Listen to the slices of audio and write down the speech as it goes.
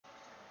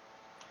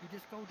You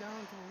just go down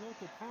to the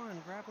local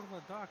pond, grab one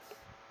of the ducks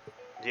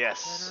that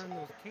Yes. are in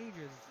those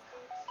cages,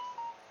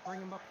 bring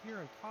them up here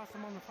and toss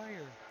them on the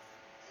fire.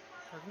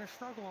 They're gonna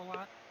struggle a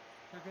lot.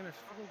 They're gonna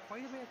struggle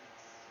quite a bit.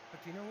 But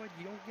you know what?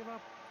 You don't give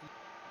up.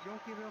 You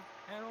don't give up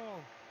at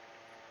all.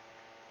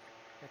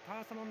 You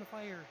toss them on the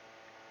fire.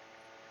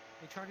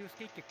 They try to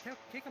escape. You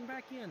kick them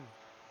back in.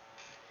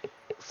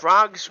 That's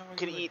Frogs how I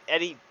can do it. eat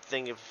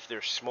anything if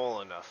they're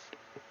small enough.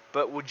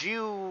 But would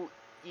you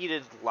eat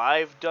a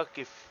live duck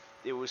if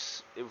it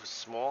was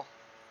small,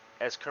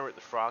 as Kermit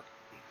the Frog?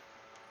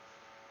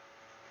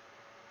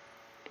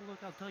 Look,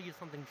 I'll tell you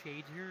something,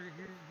 Shades.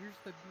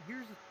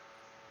 Here's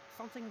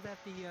something that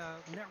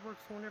the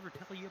networks won't ever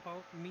tell you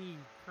about me,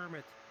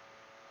 Kermit.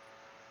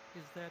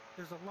 Is that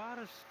there's a lot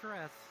of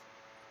stress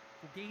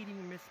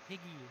dating Miss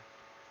Piggy.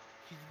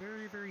 She's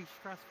very, very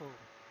stressful.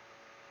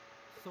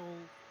 So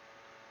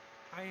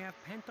I have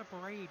pent up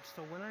rage.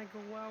 So when I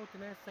go out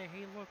and I say,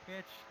 hey, look,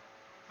 bitch,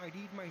 I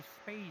need my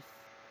space,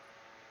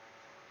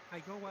 I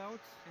go out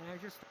and I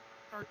just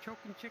start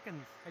choking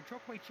chickens. I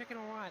choke my chicken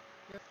a lot.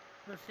 You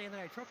understand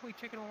that? I choke my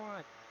chicken a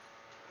lot.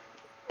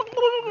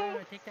 Then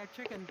I take that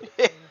chicken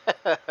and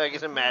I I can put it on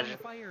the imagine.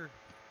 fire.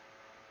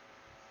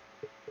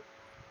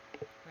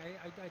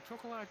 I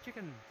choke a lot of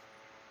chickens.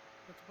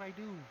 That's what I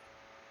do.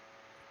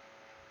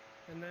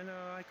 And then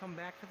I come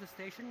back to the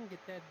station,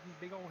 get that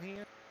big old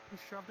hand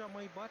shoved up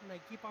my butt, and I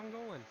keep on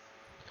going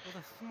with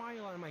a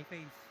smile on my face.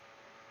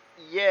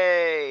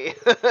 Yay!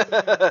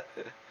 Yeah.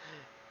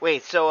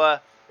 Wait, so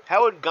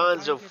how would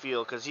Once I Gonzo get,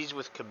 feel? Cause he's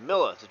with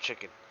Camilla, the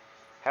chicken.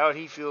 How would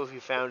he feel if he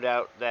found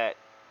out that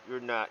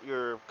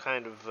you're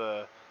kind of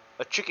a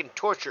chicken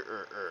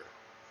torturer?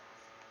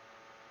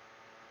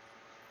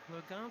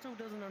 well, Gonzo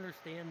doesn't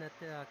understand that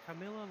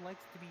Camilla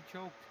likes to be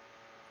choked.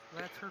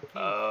 That's her kink.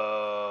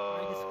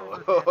 I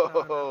discovered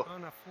that Oh.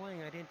 on a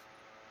fling. I didn't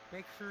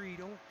make sure you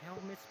don't tell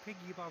Miss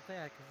Piggy about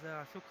that,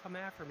 cause she'll come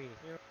after me.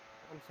 You know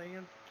what I'm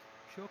saying?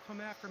 She'll come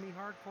after me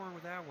hardcore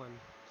with that one.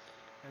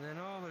 And then,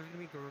 oh, there's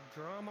gonna be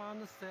drama on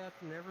the set,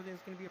 and everything's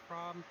gonna be a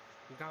problem.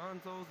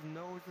 Gonzo's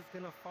nose is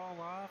gonna fall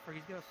off, or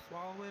he's gonna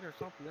swallow it, or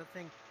something. That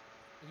thing,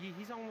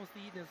 he's almost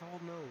eating his whole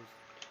nose.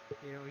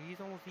 You know, he's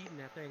almost eating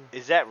that thing.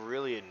 Is that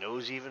really a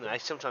nose even? I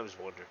sometimes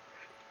wonder.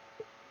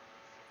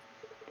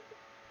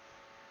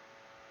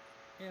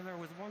 And there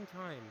was one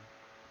time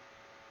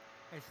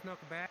I snuck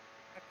back,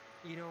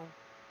 you know,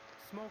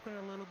 smoking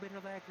a little bit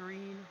of that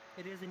green.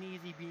 It isn't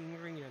easy being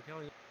green, I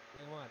tell you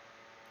what.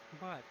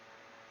 But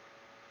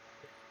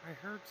I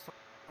heard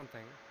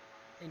something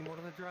in one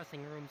of the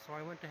dressing rooms, so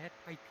I went ahead.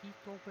 I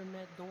peeked open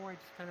that door. I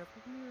just kind of,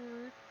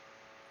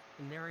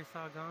 and there I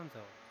saw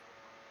Gonzo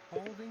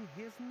holding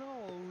his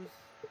nose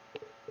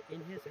in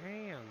his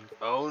hand.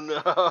 Oh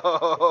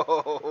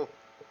no!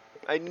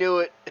 I knew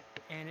it.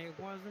 And it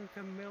wasn't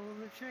Camilla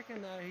the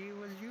chicken that he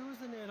was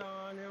using it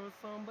on. It was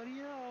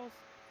somebody else.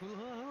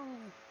 Whoa.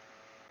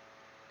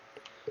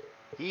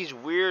 He's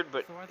weird,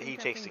 but So I he think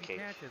that takes the thing cake.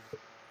 detaches.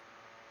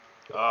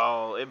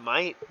 Oh, it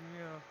might.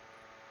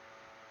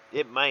 Yeah.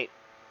 It might.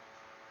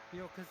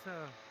 You know, cause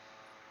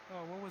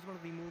oh, what was one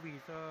of the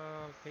movies?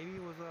 Maybe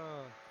it was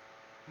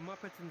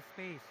Muppets in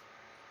Space.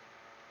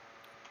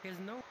 His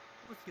nose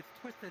gets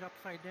twisted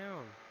upside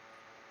down.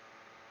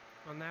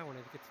 On that one,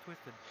 it gets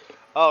twisted.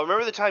 Oh,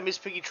 remember the time Miss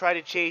Piggy tried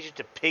to change it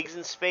to pigs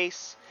in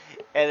space,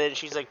 and then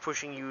she's like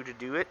pushing you to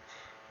do it?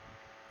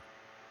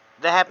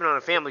 That happened on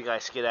a Family Guy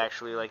skit,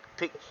 actually. Like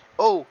pig.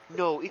 Oh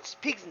no, it's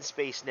pigs in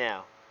space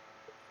now.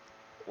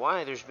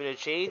 Why? There's been a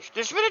change.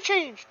 There's been a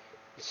change.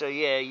 So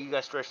yeah, you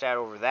got stressed out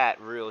over that,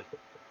 really.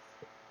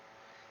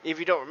 If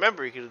you don't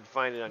remember, you can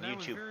find it on That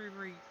was YouTube. very,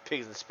 very.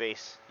 Pigs in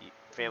space,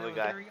 That Family was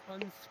Guy. very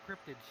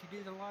unscripted. She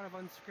did a lot of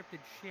unscripted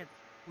shit,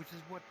 which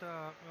is what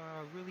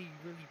really,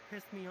 really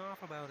pissed me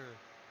off about her.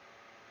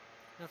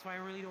 That's why I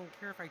really don't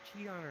care if I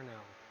cheat on her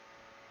now.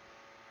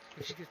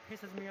 Because she just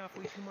pisses me off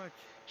way too much.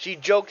 She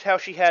joked how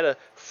she had a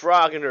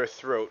frog in her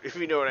throat, if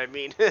you know what I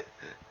mean. Yeah,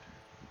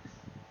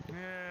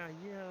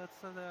 that's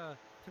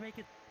to make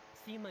it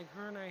seem like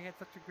her and I had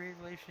such a great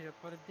relationship,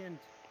 but it didn't.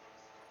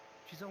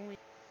 She's only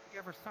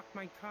ever sucked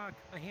my cock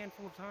a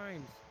handful of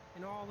times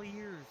in all the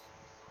years.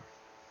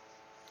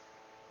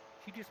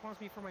 She just wants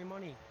me for my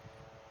money.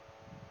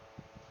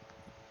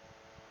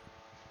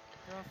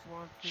 Just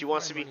wants me She for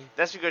wants my to be. money.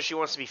 That's because she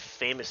wants to be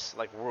famous,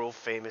 like world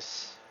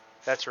famous.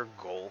 That's her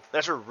goal.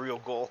 That's her real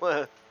goal.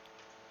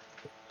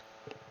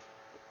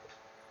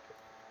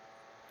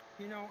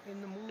 You know, in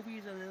the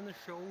movies and in the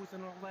shows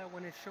and all that,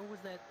 when it shows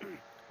that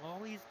all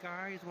these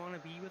guys want to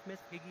be with Miss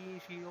Piggy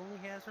and she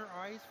only has her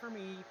eyes for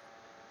me,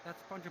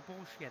 that's a bunch of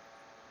bullshit.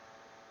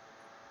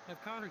 I've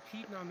caught her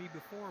cheating on me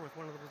before with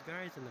one of those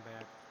guys in the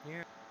back.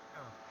 Yeah.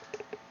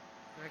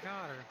 I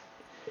got her.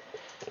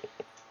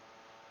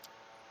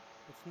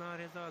 It's not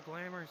as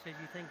glamorous as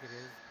you think it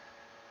is.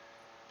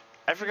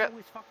 I She's forgot.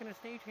 always fucking a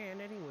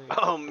stagehand anyways.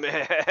 Oh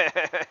man,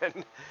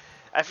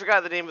 I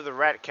forgot the name of the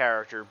rat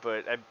character,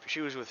 but she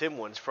was with him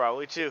once,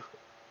 probably too.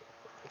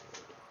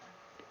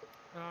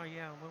 Oh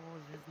yeah, what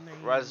was his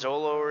name?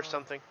 Razzolo or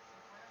something.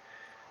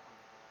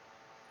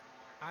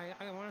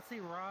 I want to say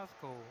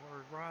Roscoe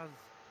or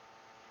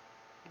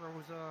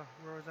Rosa,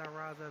 Riza,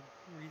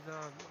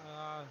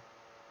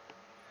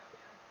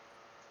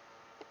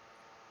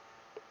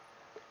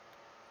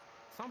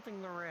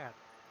 something the rat.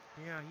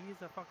 Yeah, he's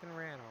a fucking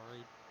rat,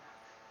 alright.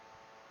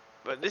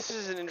 But this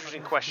is an Let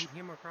interesting me just question. boot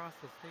him across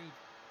the stage.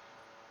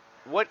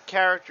 What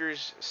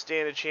characters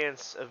stand a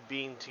chance of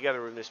being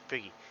together with Miss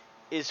Piggy?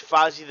 Is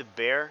Fozzie the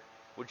Bear?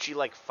 Would she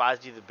like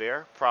Fozzie the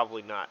Bear?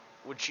 Probably not.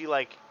 Would she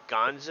like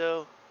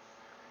Gonzo?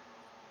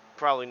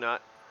 Probably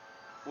not.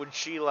 Would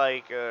she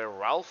like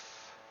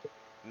Ralph?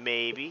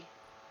 Maybe.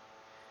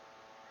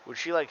 Would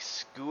she like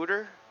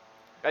Scooter?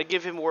 I'd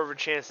give him more of a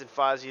chance than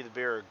Fozzie the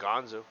Bear or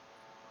Gonzo.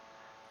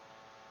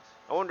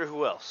 I wonder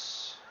who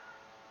else.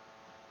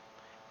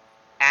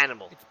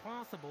 Animal. It's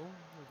possible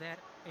that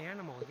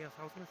Animal, yes,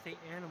 I was gonna say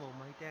Animal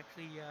might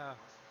actually,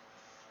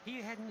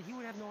 he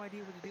would have no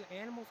idea what to do.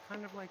 Animal's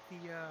kind of like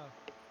the,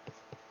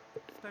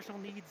 special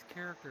needs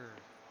character.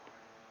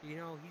 You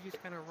know, he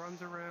just kind of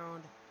runs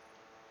around,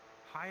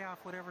 high off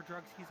whatever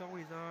drugs he's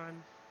always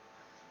on,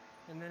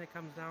 and then it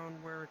comes down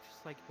where it's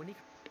just like, when he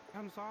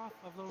comes off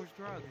of those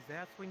drugs,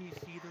 that's when you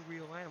see the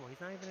real Animal. He's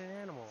not even an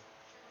animal.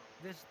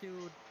 This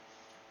dude,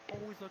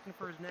 always looking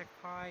for his next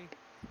high,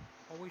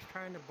 always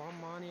trying to bum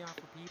money off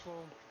of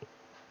people.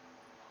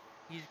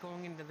 He's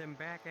going into them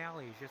back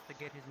alleys just to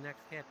get his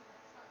next hit.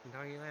 I can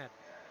tell you that.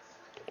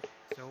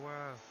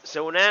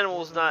 So an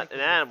animal's more than not an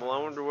likely animal. I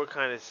wonder what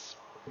kind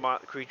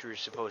of creature is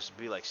supposed to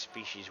be, like,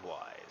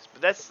 species-wise.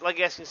 But that's like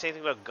asking the same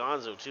thing about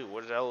Gonzo, too.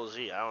 What the hell is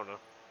he? I don't know.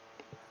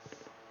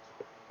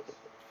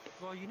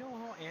 well, you know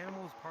how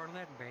Animal's part of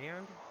that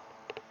band?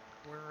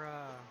 Where,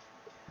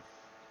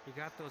 you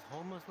got those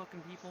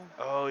homeless-looking people?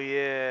 Oh,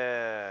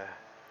 yeah.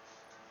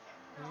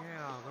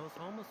 Yeah, those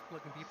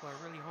homeless-looking people are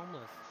really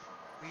homeless.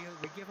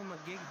 We give them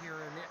a gig here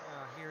and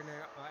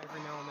there,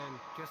 every now and then,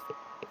 just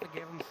to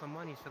give them some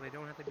money so they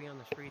don't have to be on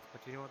the streets.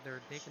 But you know what?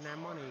 They're taking that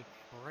money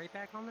right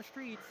back on the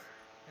streets,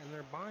 and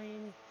they're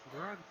buying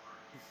drugs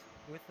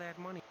with that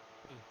money.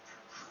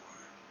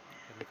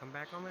 And they come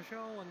back on the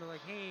show, and they're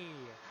like, "Hey,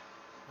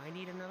 I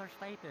need another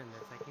stipend."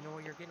 It's like, you know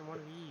what? You're getting one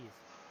of these.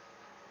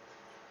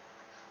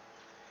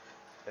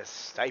 A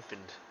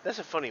stipend. That's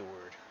a funny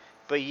word.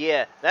 But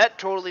yeah, that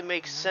totally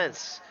makes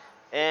sense.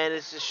 And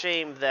it's a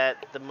shame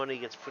that the money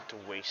gets put to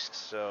waste.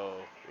 So,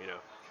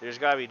 there's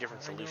got to be a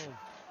different I solution. know.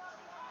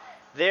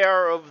 They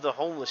are of the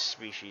homeless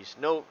species.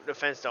 No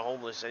offense to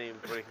homeless.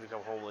 Anybody can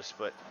become homeless.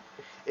 But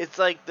it's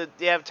like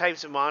they have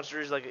types of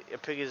monsters. Like a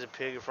pig is a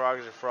pig, a frog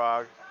is a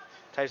frog.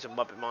 Types of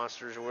Muppet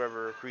monsters or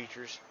whatever,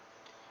 creatures.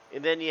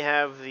 And then you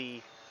have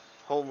the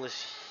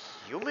homeless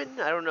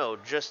human? I don't know.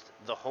 Just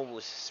the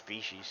homeless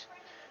species.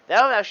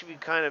 That would actually be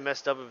kind of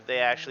messed up if they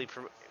actually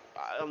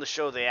on the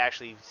show they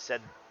actually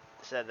said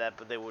that,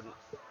 but they wouldn't.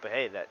 But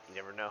hey, that you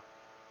never know.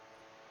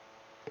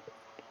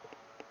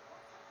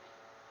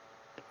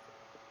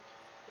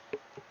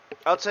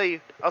 I'll tell you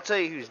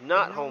who's I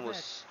not know that.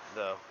 homeless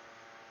though.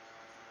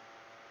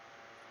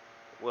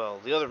 Well,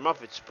 the other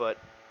Muppets, but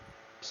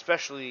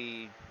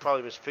especially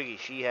probably Miss Piggy.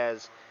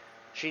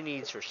 She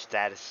needs her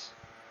status.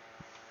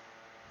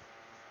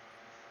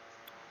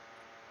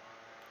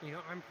 You know,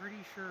 I'm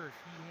pretty sure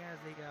she has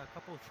a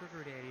couple of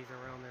sugar daddies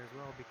around there as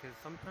well, because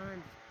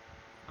sometimes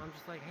I'm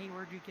just like, "Hey,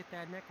 where'd you get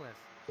that necklace?"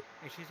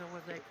 And she's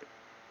always like,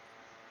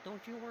 "Don't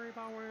you worry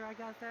about where I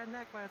got that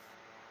necklace.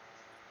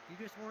 You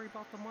just worry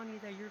about the money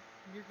that you're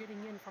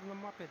getting in from the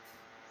Muppets."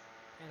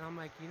 And I'm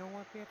like, "You know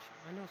what, bitch?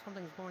 I know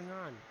something's going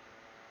on.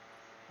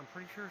 I'm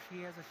pretty sure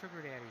she has a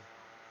sugar daddy,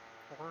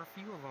 or a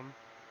few of them.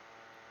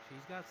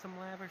 She's got some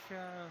lavish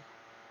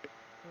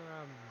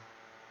um,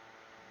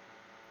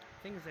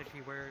 things that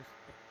she wears,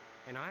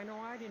 and I know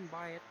I didn't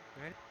buy it.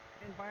 I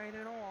didn't buy it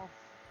at all."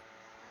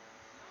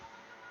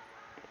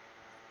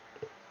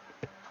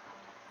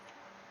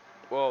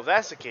 Well, if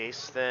that's the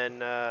case, then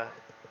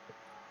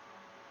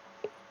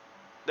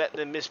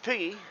then Miss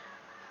Piggy.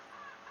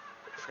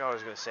 I forgot what I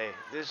was gonna say.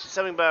 There's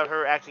something about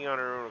her acting on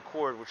her own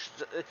accord,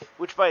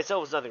 which by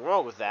itself is nothing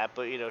wrong with that.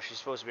 But she's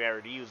supposed to be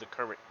married to you, the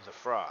Kermit the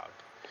Frog,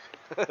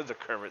 the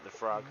Kermit the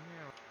Frog.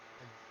 Yeah,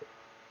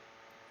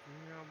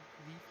 yeah,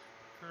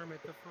 the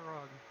Kermit the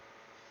Frog.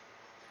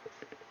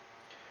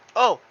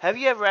 Oh, have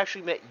you ever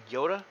actually met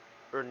Yoda,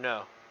 or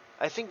no?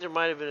 I think there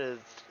might have been a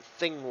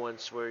thing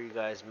once where you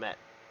guys met.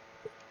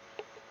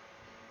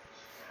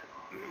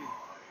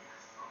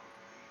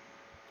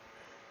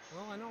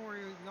 Well, I know where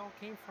it all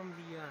came from,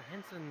 the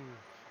Henson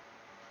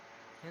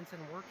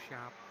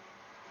workshop.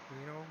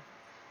 You know,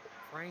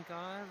 Frank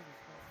Oz,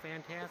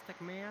 fantastic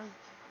man.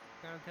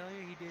 Gotta tell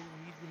you,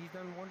 he's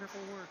done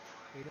wonderful work.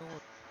 You know,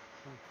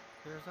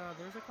 there's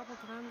a couple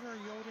times where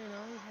Yoda and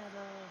I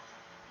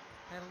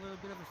had a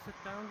little bit of a sit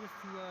down just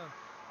to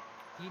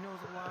he knows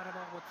a lot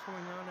about what's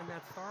going on in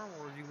that Star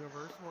Wars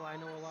universe. Well, I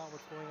know a lot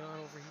what's going on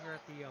over here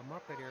at the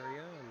Muppet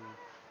area, and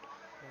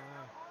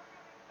uh,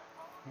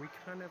 we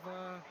kind of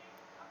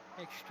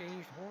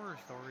exchanged horror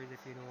stories,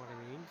 if you know what I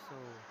mean. So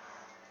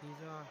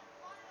he's uh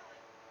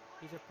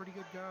he's a pretty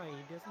good guy.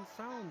 He doesn't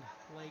sound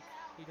like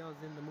he does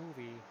in the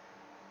movie.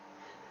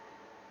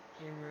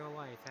 in real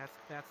life. That's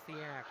the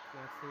act.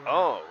 That's the act.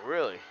 Oh,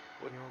 really?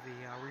 What? You know, the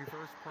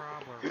reverse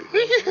Proverbs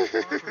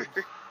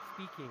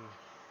speaking.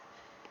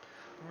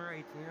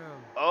 Right,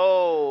 yeah.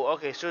 Oh,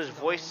 okay. So his And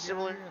the voice whole, is yeah,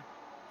 similar, yeah.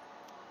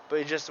 but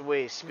it's just the way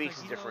he He's like, speaks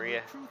is you know, different. the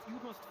Yeah. truth you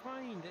must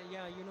find.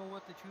 Yeah, you know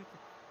what, the truth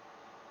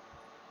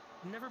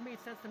never made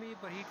sense to me,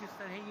 but he just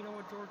said, hey, you know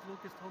what, George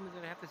Lucas told me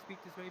that I have to speak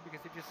this way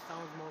because it just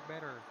sounds more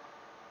better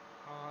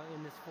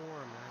in this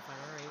form. And I was like,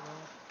 all right,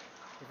 well,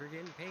 if you're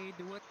getting paid,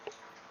 do it,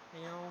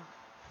 you know.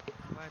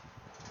 But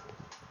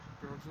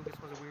George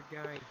Lucas was a weird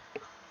guy.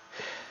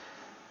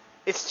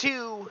 It's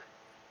too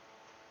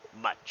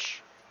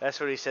much. That's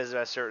what he says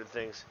about certain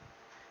things.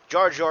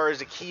 Jar Jar is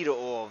the key to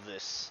all of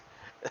this.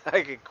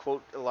 I could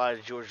quote a lot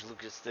of George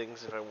Lucas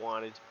things if I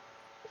wanted.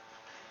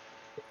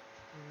 Oh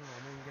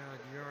my God,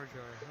 Jar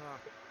Jar. Huh.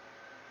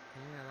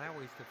 Yeah, that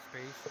wasted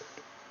space.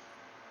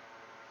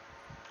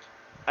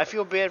 I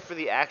feel bad for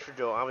the actor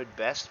though, Ahmed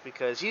Best,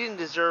 because he didn't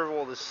deserve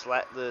all the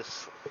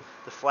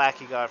flack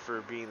he got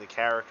for being the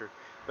character.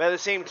 But at the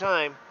same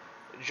time,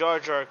 Jar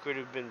Jar could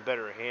have been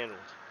better handled.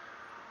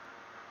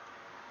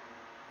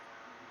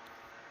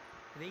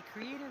 They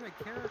created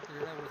a character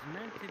that was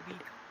meant to be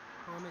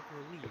comic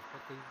relief,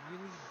 but they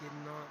really did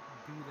not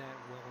do that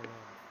well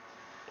enough.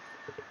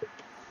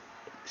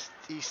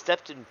 He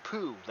stepped in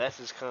poo. That's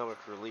his comic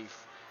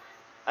relief.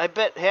 I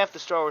bet half the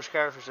Star Wars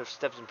characters have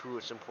stepped in poo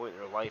at some point in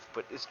their life,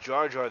 but it's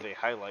Jar Jar they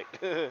highlight.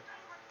 It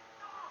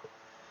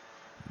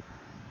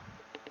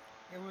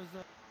was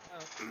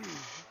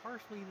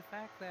partially the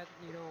fact that,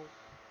 you know,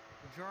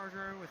 Jar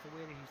Jar, with the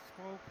way that he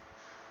spoke,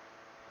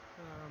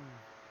 um,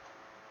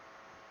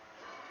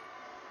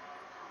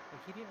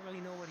 like he didn't really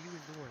know what he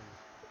was doing.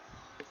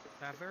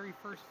 That very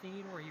first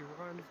scene where he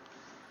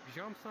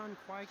jumps on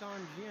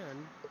Qui-Gon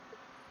Jinn.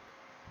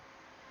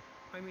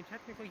 I mean,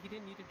 technically he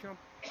didn't need to jump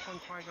on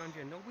Qui-Gon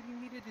Jinn. Nobody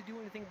needed to do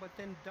anything but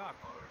then duck.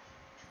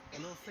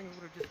 And those things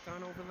would have just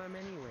gone over them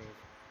anyways.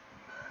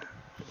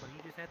 But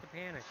he just had to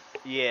panic.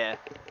 Yeah,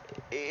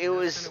 it And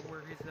was. that's kind of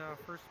where his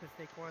first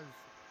mistake was.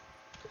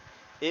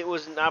 It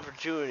was an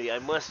opportunity. I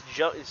must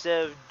jump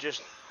instead of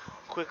just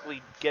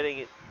quickly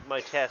getting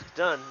my task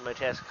done, my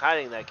task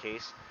hiding in that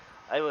case.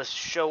 I must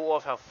show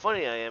off how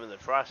funny I am in the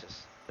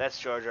process. That's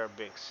Jar Jar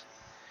Binks.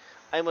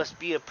 I must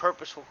be a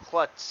purposeful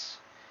klutz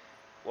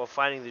while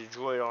finding the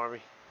droid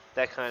army.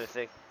 That kind of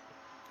thing.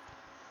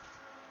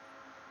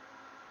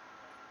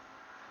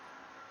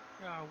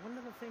 One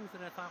of the things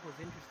that I thought was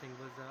interesting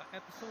was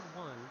episode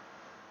 1.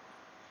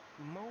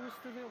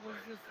 Most of it was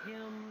just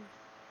him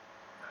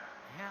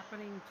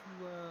happening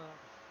to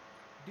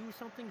do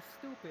something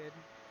stupid,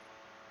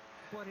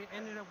 but it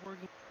ended up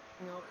working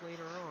out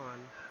later on,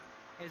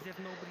 as if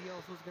nobody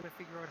else was going to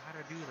figure out how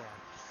to do that.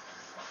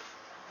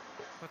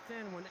 But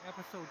then when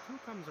episode 2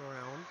 comes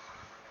around,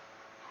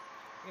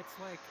 it's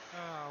like,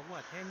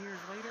 what, 10 years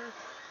later?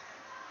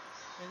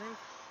 I think?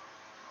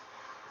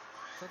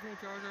 Suddenly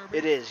Jar Jar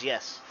Binks? It is,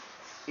 yes.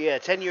 Yeah,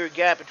 10-year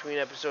gap between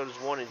episodes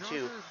 1 and Jar 2.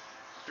 Jar,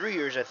 3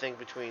 years, I think,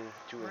 between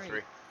 2 and right.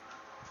 3.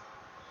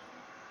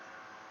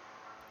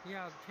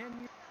 Yeah, 10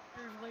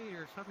 years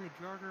later, suddenly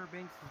Jar Jar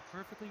Binks is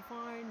perfectly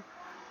fine.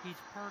 He's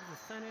part of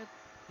the Senate.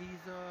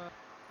 He's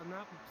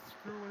not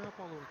screwing up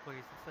all over the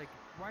place. It's like,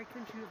 why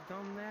couldn't you have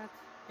done that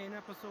in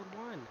episode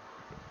 1?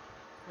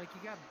 Like,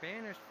 you got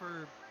banished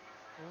for,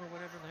 or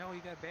whatever the hell you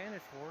got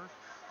banished for,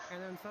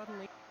 and then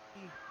suddenly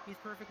he's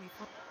perfectly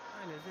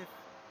fine, as if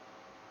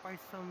by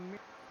some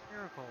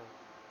miracle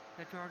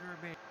that Jar Jar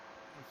Binks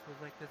was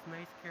like this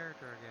nice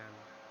character again.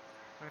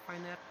 I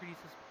find that pretty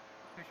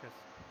suspicious.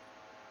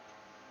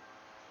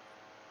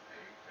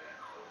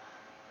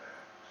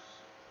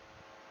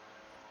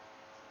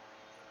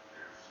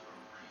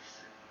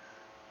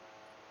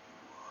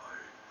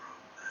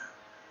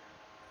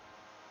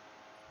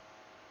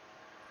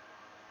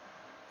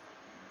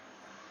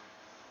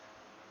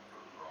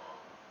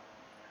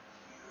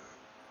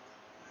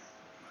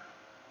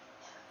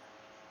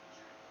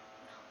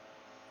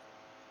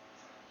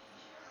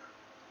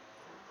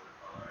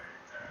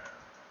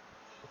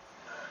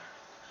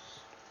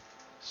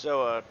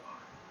 So,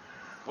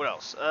 what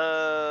else?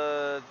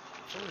 So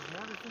is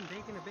Mortensen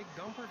taking a big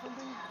dump or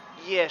something?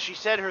 Yeah, she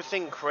said her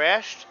thing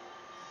crashed,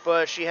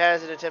 but she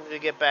hasn't attempted to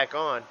get back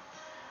on.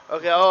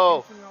 Okay,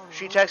 oh,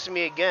 she texted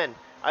me again.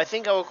 I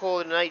think I will call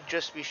it a night,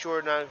 just be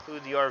sure to not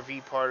include the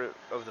RV part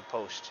of the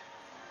post.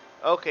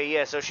 Okay,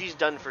 yeah, so she's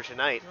done for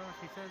tonight. No,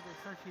 she says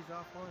she's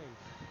offline.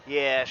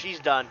 Yeah, she's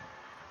done.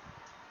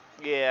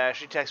 Yeah,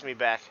 she texted me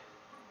back.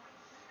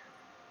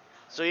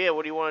 So yeah,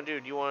 what do you want to do?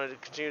 Do you want to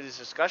continue this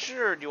discussion,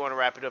 or do you want to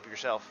wrap it up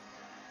yourself?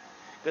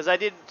 Because I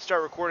did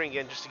start recording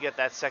again just to get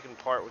that second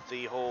part with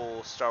the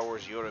whole Star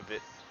Wars Yoda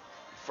bit.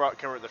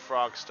 Kermit the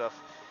Frog stuff.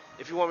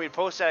 If you want me to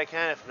post that, I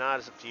can. If not,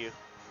 it's up to you.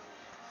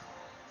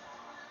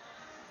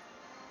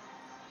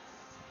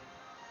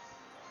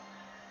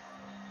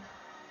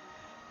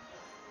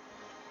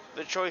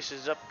 The choice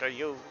is up to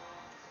you.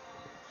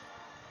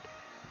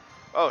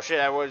 Oh shit,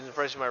 I wasn't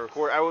pressing my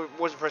record. I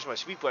wasn't pressing my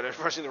speak button. I was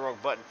pressing the wrong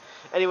button.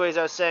 Anyways,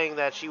 I was saying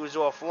that she was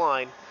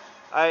offline.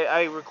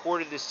 I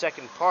recorded this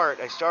second part.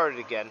 I started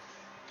again.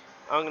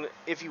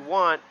 if you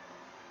want,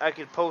 I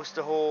could post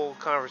the whole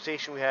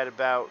conversation we had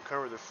about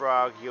Kermit the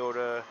Frog,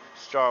 Yoda,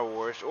 Star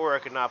Wars, or I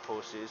could not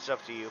post it. It's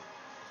up to you.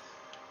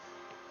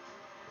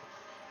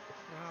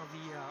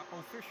 The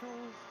official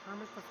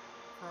Kermit the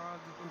Frog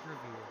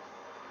interview.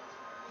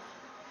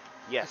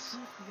 The Yes.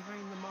 truth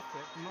behind the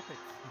Muppets.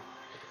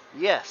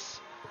 Yes.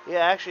 Yeah,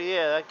 actually,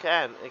 yeah, it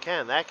can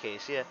in that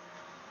case, yeah.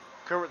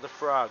 Kermit the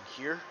Frog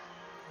here.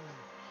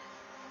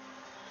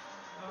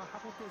 How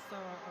about this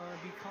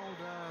be called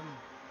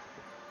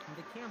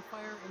the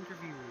Campfire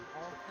Interview?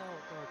 All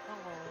tell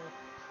all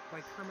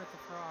by Kermit the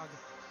Frog.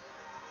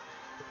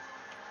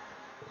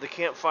 The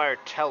Campfire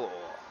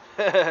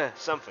Tell-All.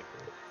 Something.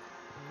 Yeah.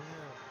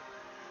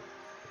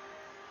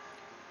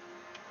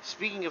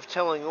 Speaking of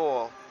telling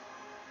all,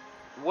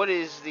 what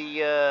is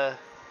the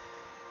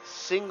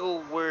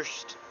single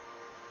most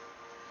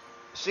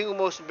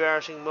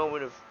embarrassing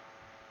moment of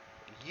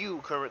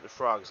you, Kermit the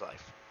Frog's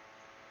life?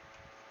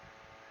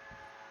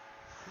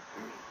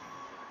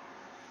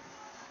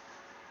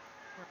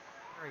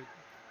 Right.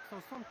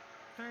 So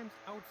sometimes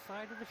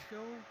outside of the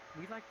show,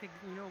 we like to,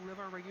 live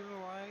our regular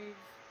lives,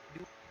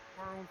 do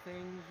our own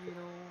things,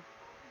 We're all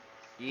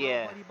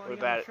Yeah, buddy what on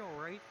about the it? show,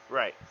 right?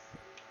 Right.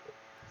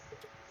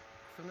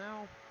 So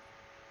now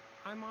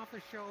I'm off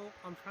the show.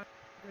 I'm trying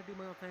to do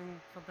my own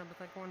thing. Sometimes it's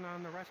like going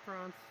on the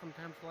restaurants.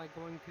 Sometimes like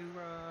going to,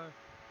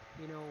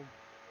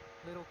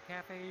 little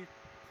cafes.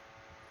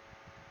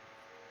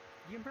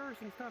 The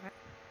embarrassing stuff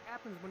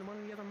happens when one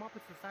of the other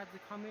Muppets decides to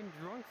come in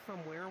drunk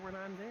somewhere when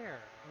I'm there.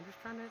 I'm just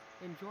trying to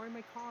enjoy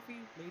my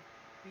coffee,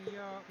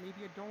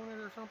 maybe a donut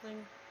or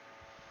something.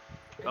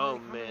 And Oh they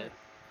come in man, and,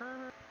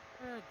 Kermit,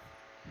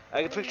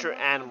 I can hey, picture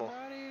what's up, Animal.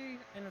 buddy?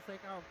 And it's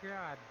like, oh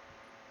god.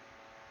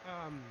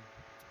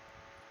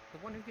 The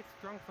one who gets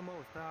drunk the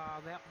most,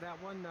 that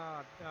one,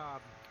 not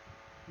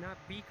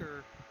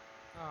Beaker,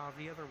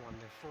 the other one,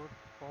 the short,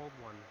 bald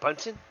one.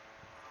 Bunsen?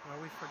 I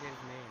always forget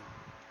his name.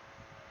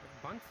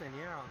 Bunsen,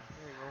 yeah,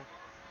 there you go.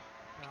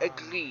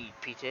 Agreed,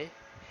 Peter.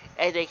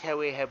 I like how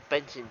we have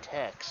Bunsen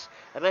talks.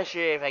 I'm not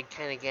sure if I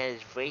kind of got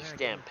his voice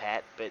Yeah, down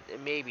pat, but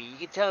maybe. You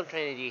can tell I'm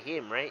trying to do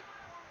him, right?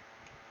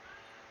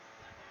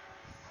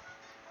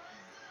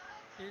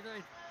 It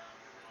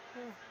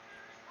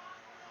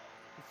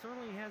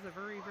certainly has a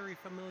very, very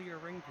familiar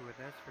ring to it,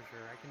 that's for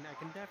sure. I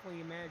can definitely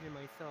imagine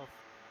myself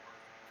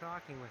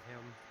talking with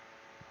him.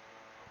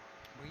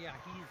 But yeah,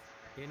 he's,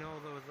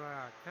 those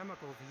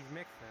chemicals he's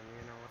mixing,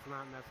 it's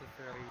not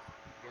necessarily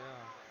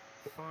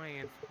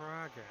science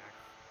projects.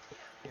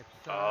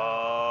 It's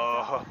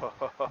Oh,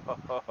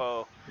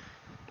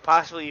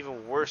 possibly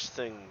even worse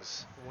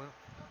things. well,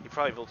 He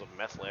probably built a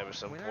meth lab at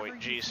some whenever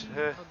point. you Jeez. see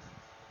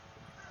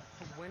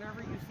whenever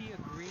you see a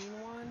green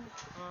one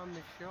on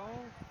the show,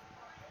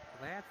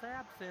 that's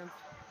absinthe.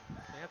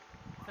 That's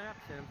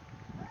absinthe.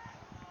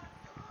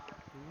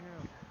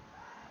 Yeah.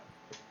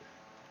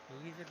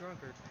 He's a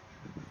drunkard.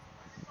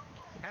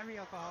 Heavy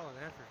alcoholic,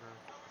 that's for sure.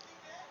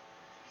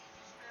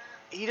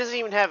 He doesn't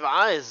even have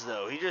eyes,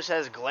 though. He just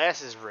has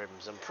glasses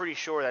rims. I'm pretty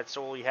sure that's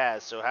all he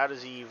has. So how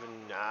does he even...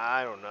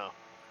 I don't know.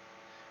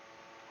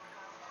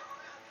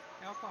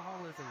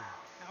 Alcoholism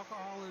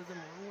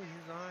ruined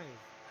his eyes.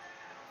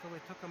 So they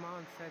took him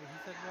on and he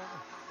said, well,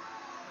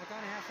 I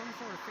gotta have some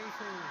sort of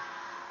facial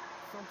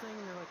something.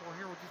 And they're like, well,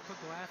 here, we'll just put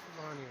glasses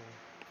on you.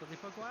 So they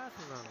put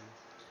glasses on him.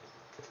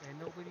 And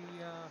nobody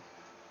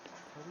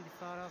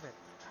thought of it.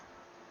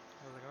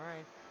 I was like,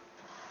 alright.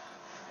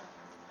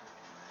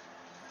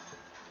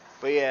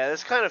 But yeah,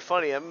 that's kind of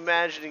funny. I'm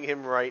imagining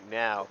him right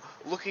now,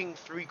 looking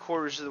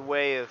 3/4 of the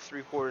way, a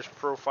 3/4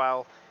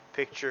 profile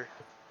picture.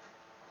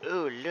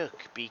 Oh,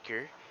 look,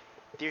 Beaker.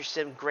 There's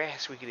some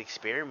grass we could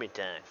experiment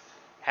on.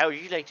 How would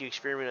you like to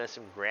experiment on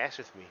some grass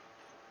with me?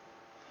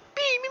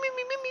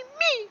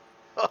 Me.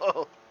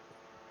 Oh.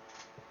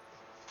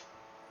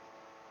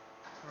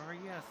 Or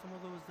yeah, some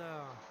of those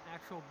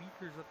actual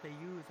beakers that they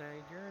use,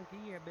 I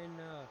guarantee have been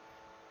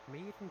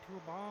made into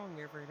a bong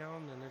every now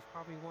and then. There's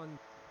probably one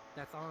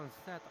that's on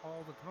set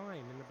all the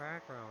time in the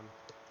background.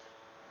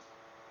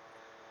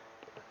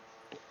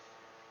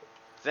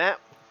 That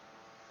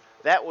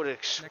would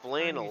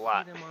explain a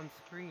lot. Next time you see them on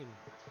screen.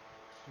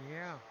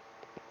 Yeah.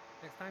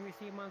 Next time you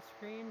see them on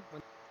screen,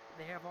 when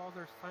they have all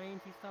their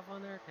sciencey stuff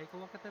on there, take a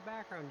look at the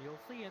background. You'll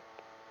see it.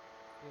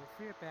 You'll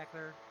see it back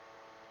there.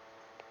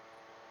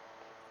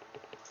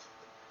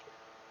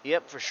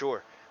 Yep, for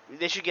sure.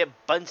 They should get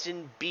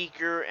Bunsen,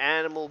 Beaker,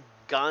 Animal,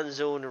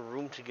 Gonzo in a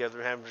room together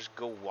and have them just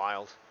go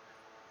wild.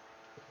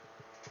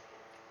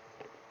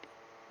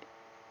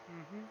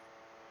 Mm-hmm.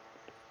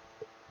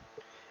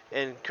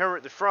 And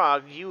Kermit the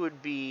Frog, you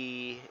would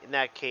be, in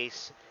that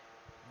case,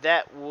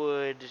 that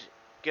would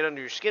get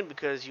under your skin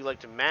because you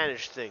like to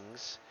manage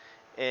things.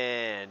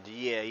 And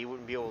yeah, you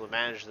wouldn't be able to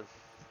manage them.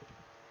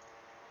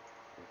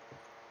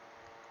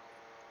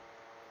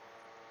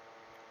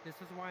 This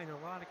is why in a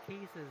lot of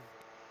cases,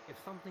 if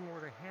something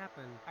were to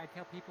happen, I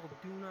tell people,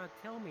 do not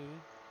tell me,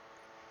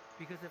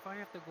 because if I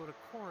have to go to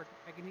court,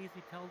 I can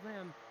easily tell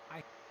them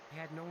I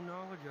had no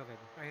knowledge of it.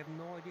 I have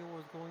no idea what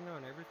was going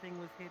on. Everything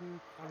was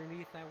hidden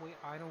underneath. That way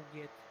I don't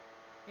get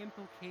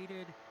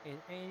implicated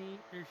in any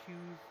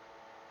issues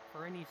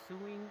for any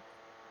suing,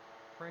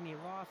 for any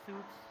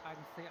lawsuits. I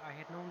can say I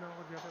had no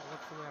knowledge of it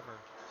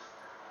whatsoever.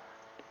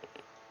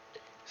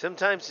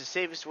 Sometimes the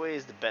safest way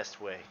is the best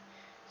way.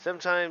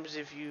 Sometimes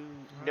if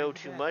you I know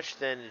too bet. much,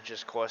 then it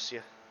just costs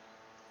you.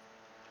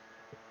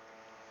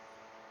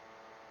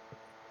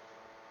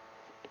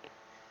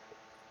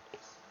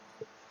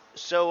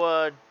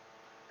 So,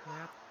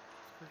 That's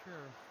for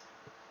sure.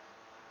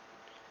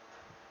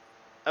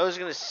 I was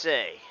gonna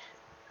say,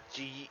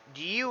 do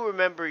you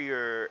remember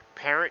your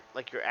parent,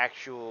 like your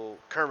actual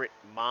Kermit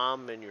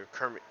mom and your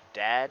Kermit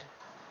dad?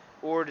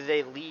 Or do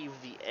they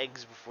leave the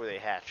eggs before they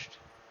hatched?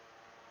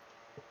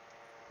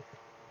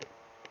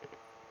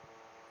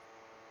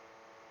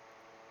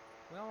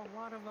 Well, a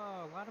lot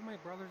of my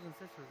brothers and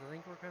sisters, I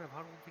think we're kind of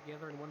huddled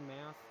together in one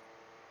mass.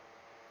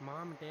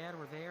 Mom and Dad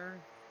were there.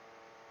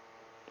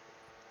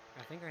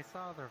 I think I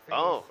saw their face,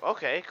 Oh,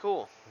 okay,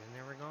 cool. and then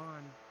they were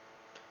gone.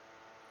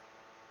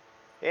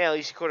 Yeah, at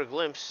least you caught a I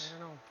glimpse. don't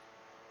know.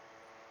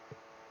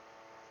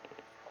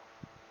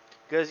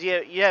 Because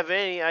you have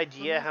any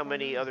But idea that's how fun to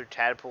many do. other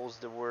tadpoles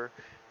there were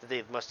that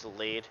they must have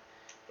laid,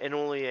 and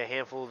only a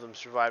handful of them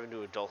survive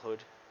into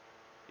adulthood?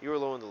 You were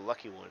one of the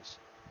lucky ones.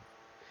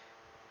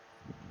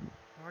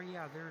 Oh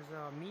yeah, there's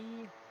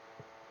me.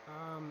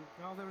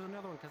 Oh, there was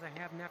another one because I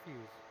have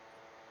nephews.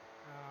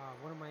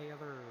 One of my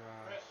other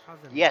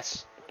cousins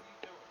Yes.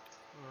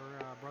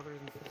 or brothers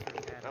and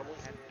sisters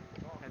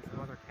had some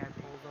other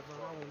tadpoles of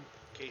their own.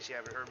 In case you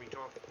haven't heard me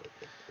talk.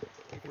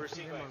 You can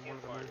see them on one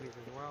of the movies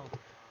as well.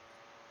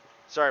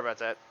 Sorry about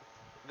that.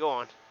 Go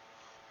on.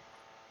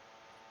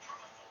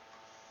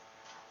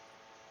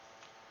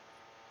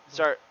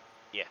 But Sorry.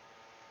 Yeah.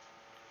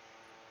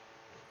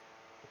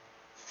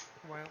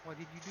 what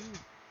did you do?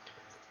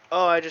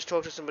 Oh, I just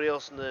talked to somebody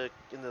else in the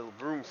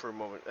room for a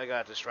moment. I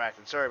got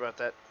distracted. Sorry about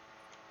that.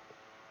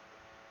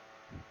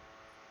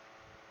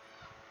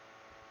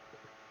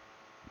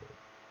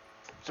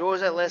 So I what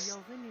was thought that nobody last?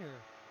 else in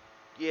here.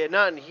 Yeah,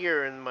 not in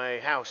here, in my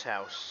house.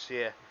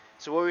 Yeah.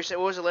 So what were you saying?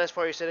 What was the last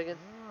part you said again?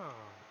 Oh.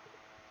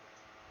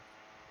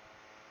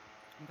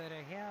 That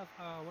I have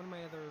one of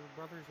my other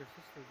brothers or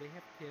sisters. They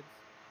have kids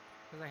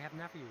because I have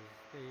nephews.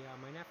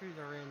 My nephews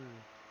are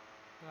in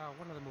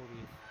one of the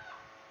movies,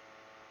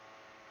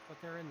 but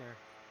they're in there.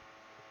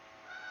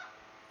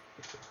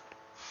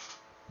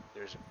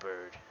 There's a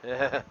bird.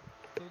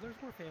 So there's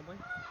more family.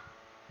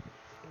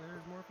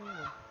 There's more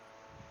family.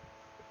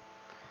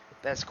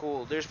 That's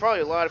cool. There's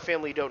probably a lot of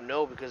family you don't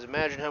know because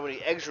imagine how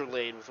many eggs are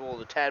laid with all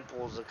the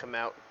tadpoles that come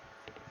out.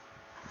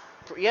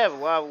 You have a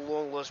lot of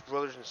long lost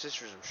brothers and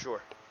sisters, I'm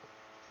sure.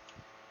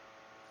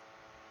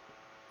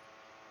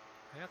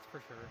 That's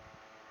for sure.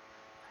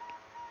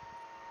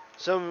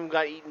 Some of them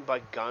got eaten by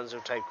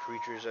gonzo type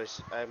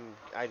creatures,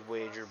 I'd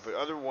wager, but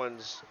other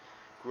ones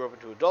grew up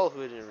into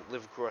adulthood and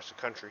live across the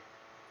country.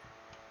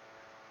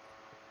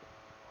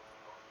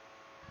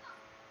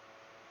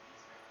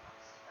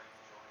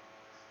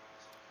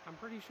 I'm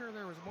pretty sure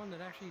there was one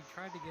that actually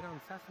tried to get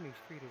on Sesame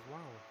Street as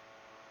well.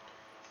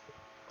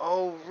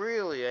 Oh,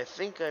 really? I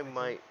think I I think.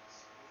 might.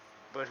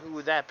 But who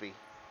would that be?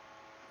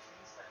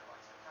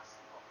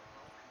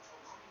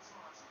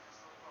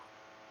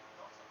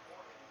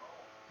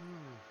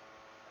 Hmm.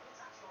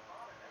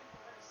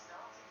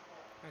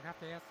 I'd have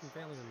to ask some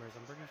family members.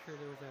 I'm pretty sure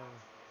there was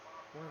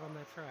one of them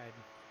that tried.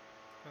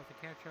 I'll have to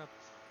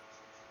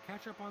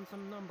catch up on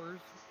some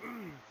numbers.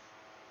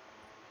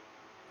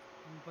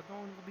 But no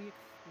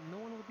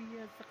one will be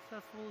as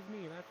successful as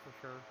me. That's for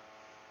sure.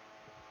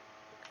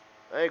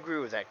 I agree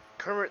with that.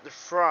 Kermit the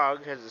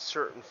Frog has a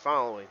certain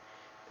following,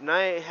 and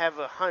I have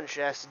a hunch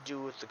it has to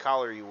do with the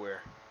collar you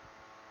wear.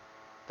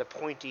 The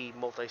pointy,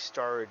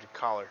 multi-starred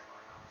collar.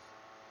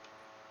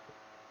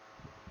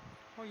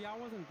 Oh yeah, I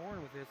wasn't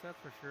born with this. That's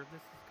for sure.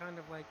 This is kind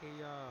of like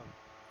a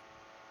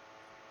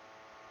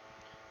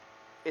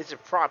It's a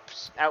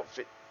props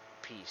outfit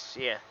piece,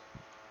 yeah.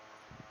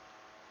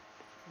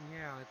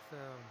 yeah. It's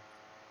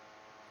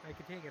I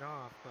could take it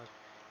off, but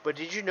But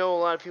did you know a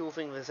lot of people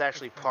think that's it's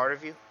actually kind of part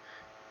of you?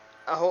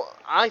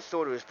 I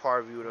thought it was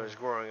part of you when I was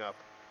growing up.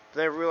 But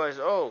then I realized,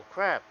 oh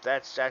crap,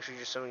 that's actually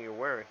just something you're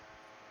wearing.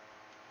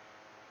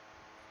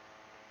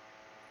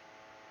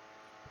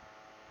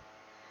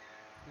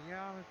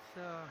 yeah.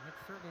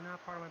 It's certainly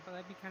not part of my. But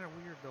that'd be kind of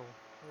weird though.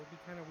 It would be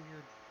kind of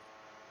weird.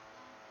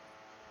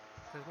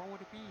 Cause what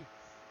would it be?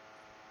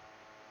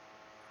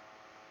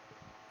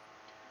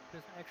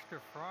 Just extra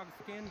frog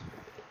skin?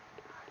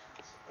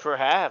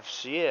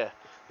 Perhaps, yeah.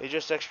 It's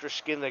just extra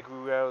skin that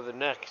grew out of the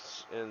neck,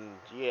 and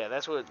yeah,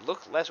 that's what it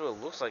look. That's what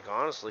it looks like,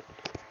 honestly.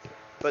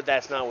 But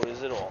that's not what it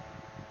is at all.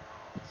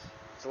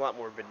 It's a lot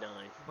more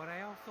benign. But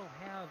I also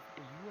have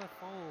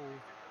UFO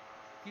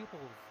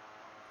pupils.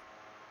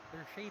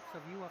 They're shapes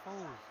of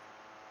UFOs.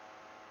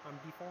 I'm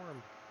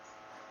deformed.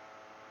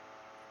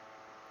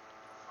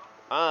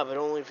 Ah, but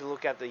only if you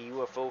look at the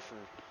UFO from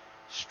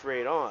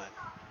straight on.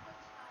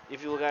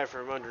 If you look at it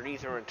from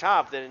underneath or on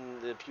top,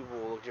 then the pupil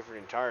will look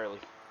different entirely.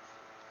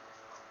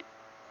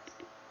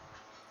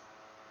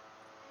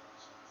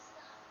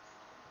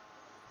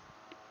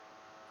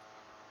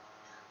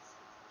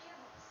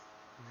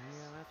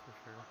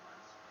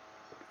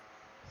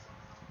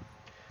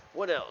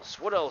 What else?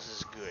 What else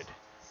is good?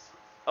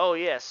 Oh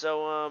yeah,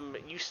 so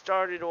you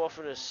started off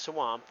in a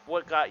swamp.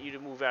 What got you to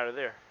move out of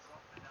there?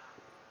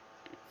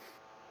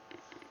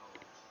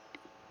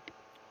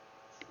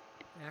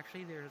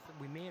 Actually,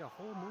 we made a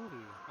whole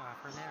movie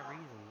for that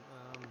reason.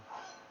 What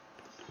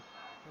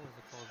was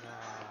it called?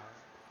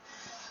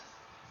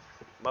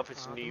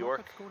 Muppets in New The York?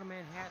 Muppets Go to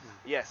Manhattan.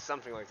 Yes,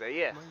 something like that.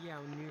 Yeah. Yeah,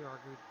 New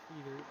York.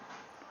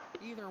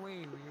 Either way,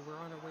 we were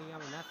on our way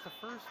out, and that's the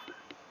first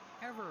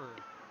ever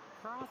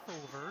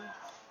crossover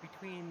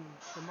between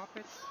the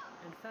Muppets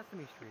and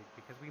Sesame Street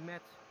because we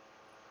met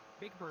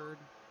Big Bird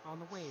on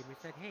the way. We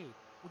said, "Hey,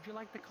 would you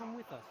like to come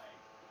with us?"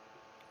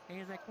 And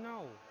he's like,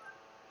 "No,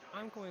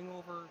 I'm going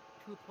over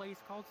to a place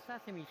called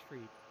Sesame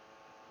Street."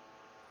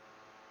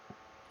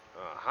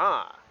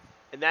 Uh-huh.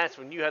 And that's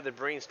when you had the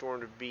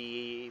brainstorm to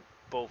be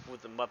both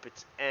with the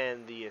Muppets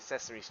and the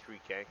Sesame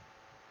Street gang.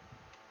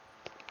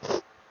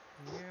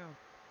 Yeah.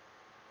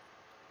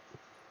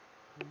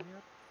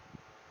 Yep.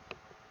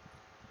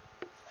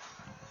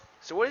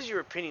 So what is your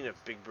opinion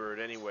of Big Bird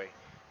anyway?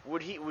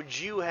 Would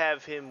you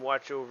have him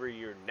watch over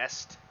your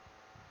nest?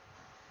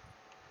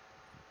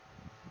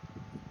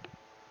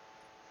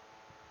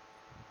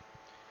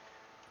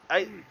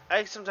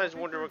 I sometimes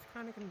Big wonder what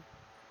Bird's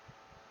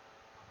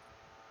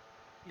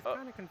he's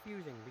kind of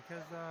confusing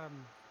because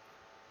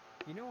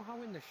you know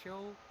how in the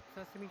show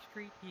Sesame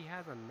Street he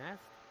has a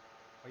nest,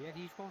 but yet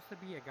he's supposed to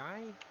be a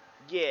guy.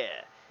 Yeah,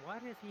 Why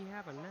does he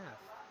have a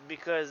nest?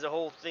 because the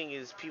whole thing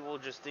is people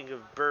just think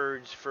of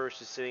birds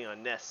first as sitting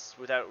on nests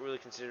without really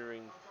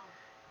considering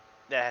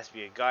that has to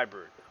be a guy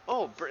bird.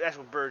 Oh, that's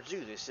what birds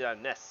do. They sit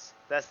on nests.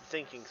 That's the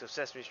thinking. So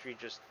Sesame Street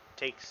just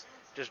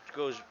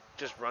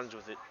runs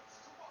with it.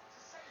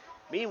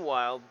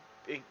 Meanwhile,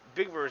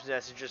 Big Bird's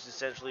nest is just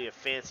essentially a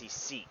fancy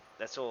seat.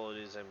 That's all it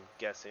is. I'm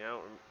guessing. I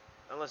don't.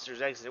 Unless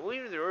there's eggs in it. Well,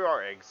 even if there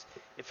are eggs,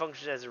 it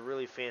functions as a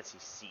really fancy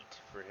seat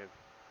for him.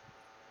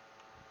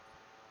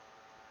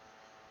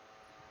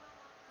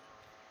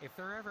 If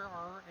there ever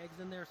are eggs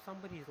in there,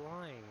 somebody's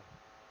lying.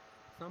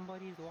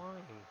 Somebody's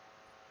lying.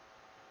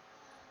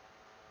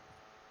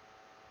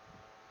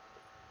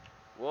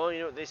 Well, you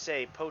know what they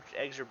say. Poached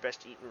eggs are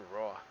best eaten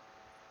raw.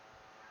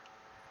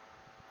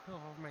 Oh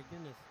my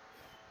goodness.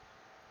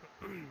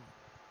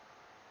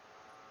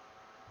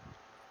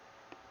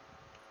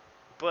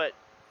 But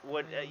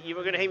what you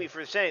were gonna hate me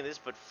for saying this,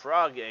 but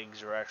frog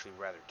eggs are actually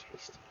rather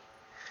tasty.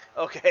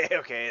 Okay,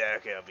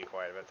 I'll be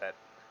quiet about that.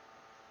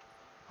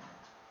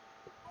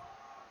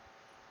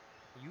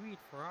 You eat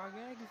frog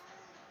eggs?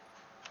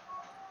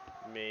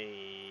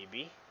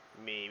 Maybe,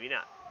 maybe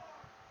not.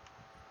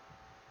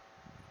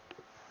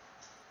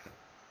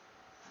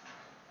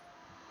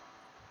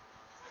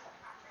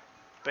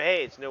 But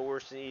hey, it's no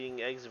worse than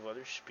eating eggs of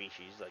other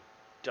species like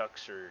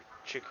ducks or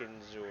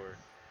chickens or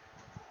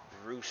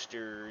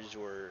roosters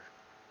or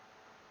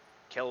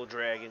kettle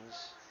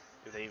dragons,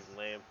 if they even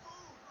lay 'em.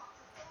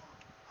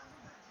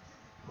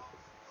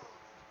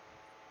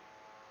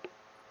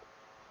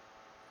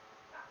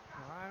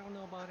 Well, I don't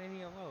know about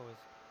any of those.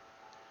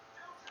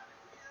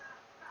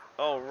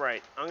 Oh,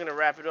 right. I'm going to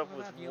wrap it up What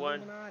with about the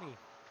one. Illuminati?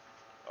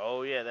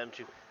 Oh, yeah, them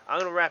too. I'm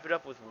going to wrap it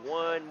up with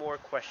one more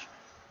question.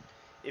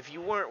 If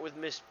you weren't with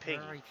Miss Piggy,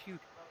 Alright, shoot.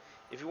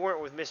 if you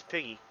weren't with Miss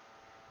Piggy,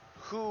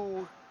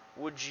 who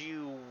would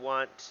you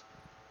want,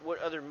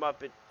 what other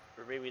Muppet,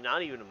 or maybe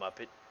not even a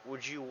Muppet,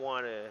 would you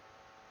want to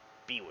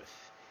be with?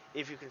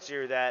 If you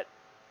consider that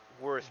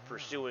worth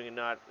pursuing and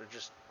not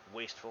just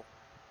wasteful.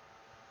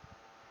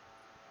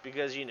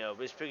 Because, you know,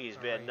 Miss Piggy is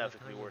bad enough,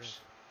 it could be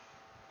worse.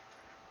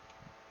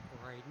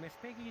 Right, Miss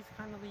Piggy's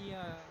kind of the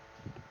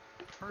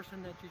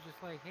person that you're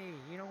just like, hey,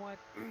 you know what?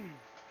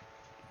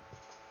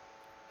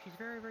 She's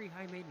very, very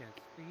high maintenance.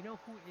 But you know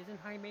who isn't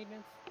high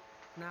maintenance?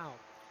 Now,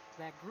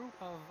 that group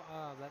of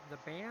the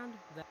band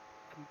that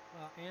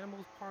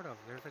Animal's part of.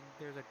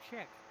 There's a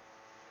chick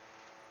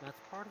that's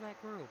part of that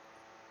group.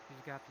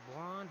 She's got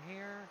blonde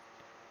hair.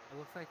 It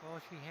looks like all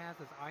she has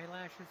is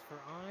eyelashes for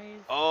eyes.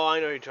 Oh, I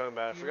know who you're talking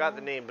about. I forgot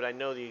the name, but I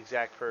know the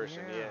exact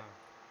person. Yeah.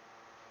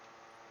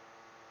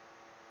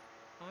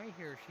 I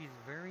hear she's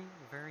very,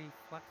 very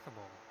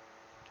flexible.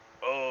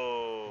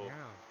 Oh.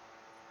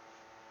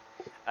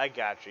 Yeah. I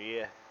got you,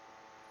 yeah.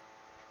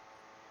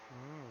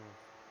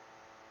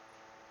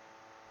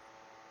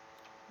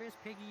 Miss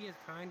Piggy is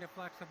kind of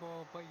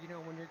flexible, but you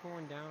know, when you're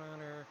going down on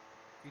her,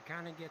 you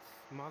kind of get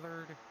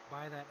smothered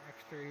by that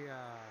extra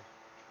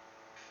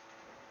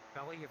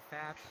belly of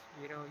fat.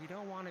 You know, you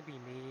don't want to be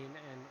mean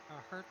and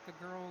hurt the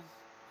girl's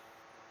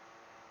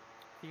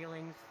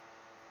feelings,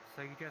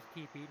 so you just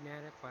keep eating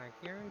at it. But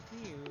I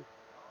guarantee you,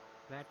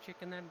 that chick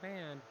in that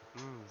band,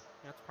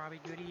 that's probably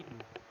good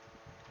eating.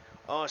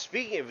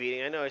 Speaking of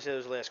eating, I know I said it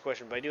was the last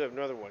question, but I do have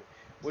another one.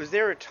 Was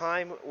there a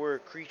time where a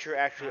creature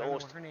actually I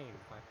don't know her name,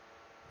 but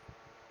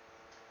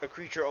a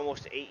creature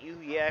almost ate you?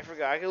 Yeah, I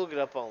forgot. I can look it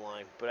up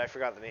online, but I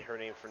forgot her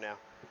name for now.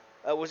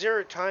 Was there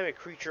a time a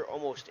creature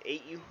almost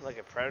ate you, like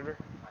a predator?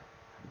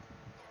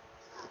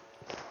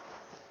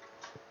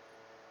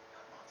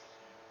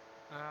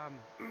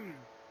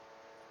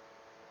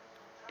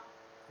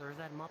 there's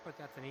that Muppet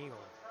that's an eagle.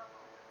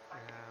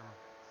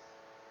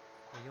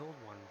 the old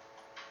one.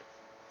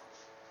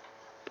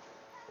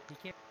 He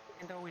can't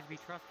always be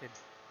trusted.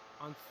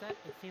 On set,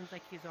 it seems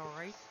like he's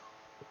alright,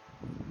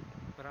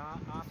 but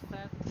off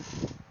set,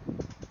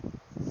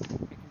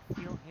 I can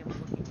feel him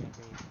looking at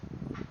me.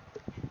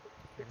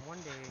 And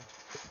one day,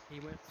 he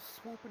went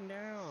swooping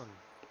down.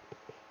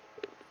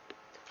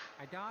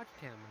 I dodged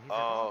him. He's like,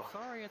 oh,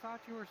 sorry, I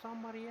thought you were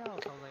somebody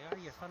else. I was like, oh,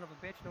 you son of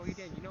a bitch. No, you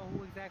didn't. You know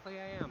who exactly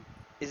I am.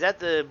 Is that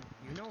the...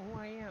 You know who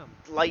I am.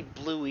 Light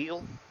blue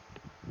eagle?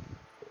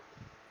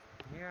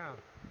 Yeah.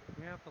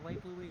 Yeah, the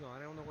light blue eagle. I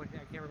don't know what...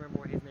 I can't remember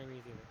what his name is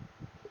either.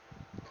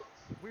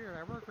 Weird.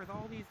 I work with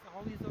all these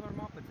other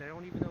Muppets. I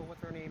don't even know what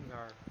their names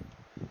are.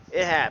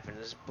 It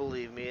happens.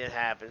 Believe me, it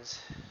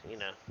happens. You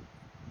know.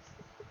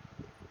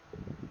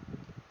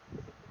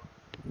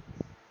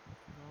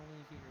 All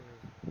these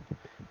years.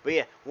 But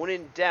yeah, when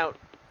in doubt,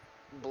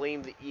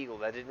 blame the eagle.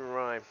 That didn't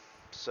rhyme.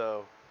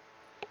 So,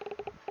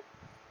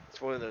 it's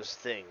one of those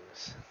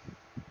things.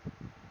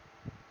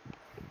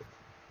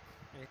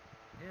 It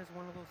is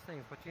one of those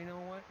things. But you know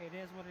what? It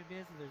is what it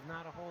is, and there's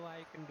not a whole lot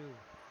you can do.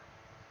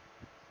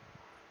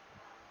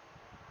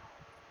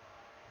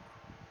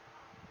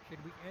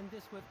 Should we end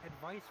this with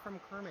advice from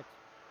Kermit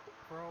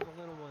for all the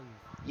little ones?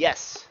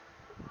 Yes.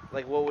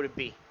 Like, what would it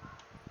be?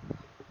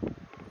 The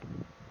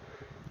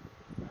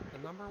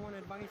number one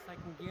advice I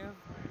can give,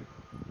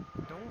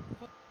 don't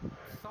put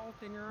salt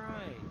in your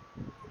eye.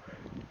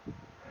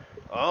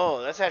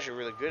 Oh, that's actually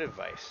really good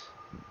advice.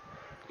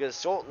 Because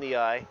salt in the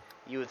eye,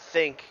 you would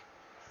think,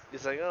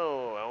 it's like,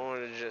 oh, I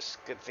want to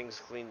just get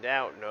things cleaned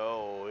out.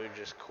 No, it would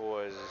just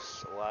cause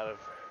a lot of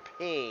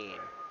pain.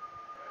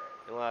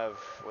 A lot of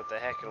what the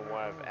heck and a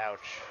lot of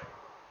ouch.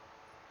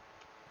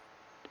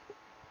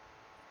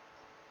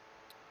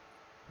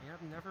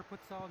 Yep, never put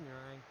salt in your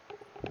eye.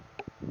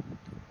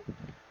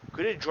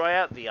 Could it dry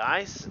out the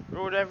eyes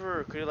or whatever?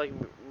 Or could it like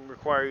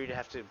require you to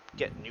have to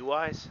get new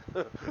eyes?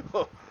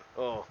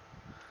 Oh.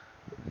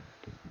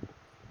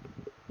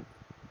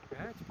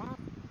 That's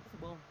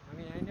possible. I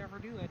mean, I never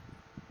do it.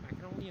 I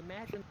can only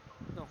imagine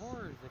the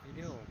horrors if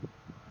you do.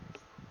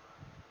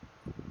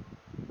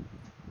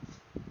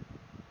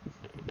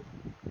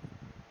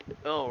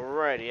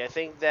 Alrighty, I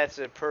think that's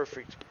a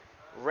perfect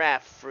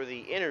wrap for the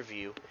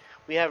interview.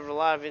 We have a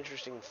lot of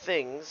interesting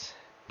things.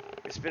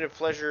 It's been a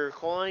pleasure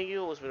calling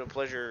you. It's been a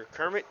pleasure,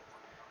 Kermit.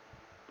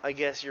 I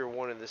guess you're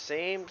one and the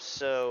same,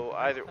 so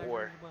either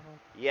or. Well.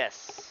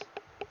 Yes.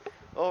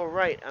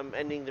 Alright, I'm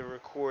ending the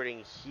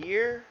recording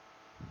here.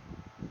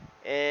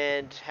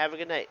 And have a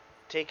good night.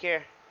 Take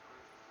care.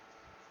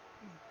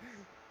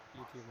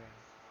 You too, man.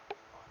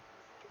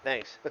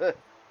 Thanks.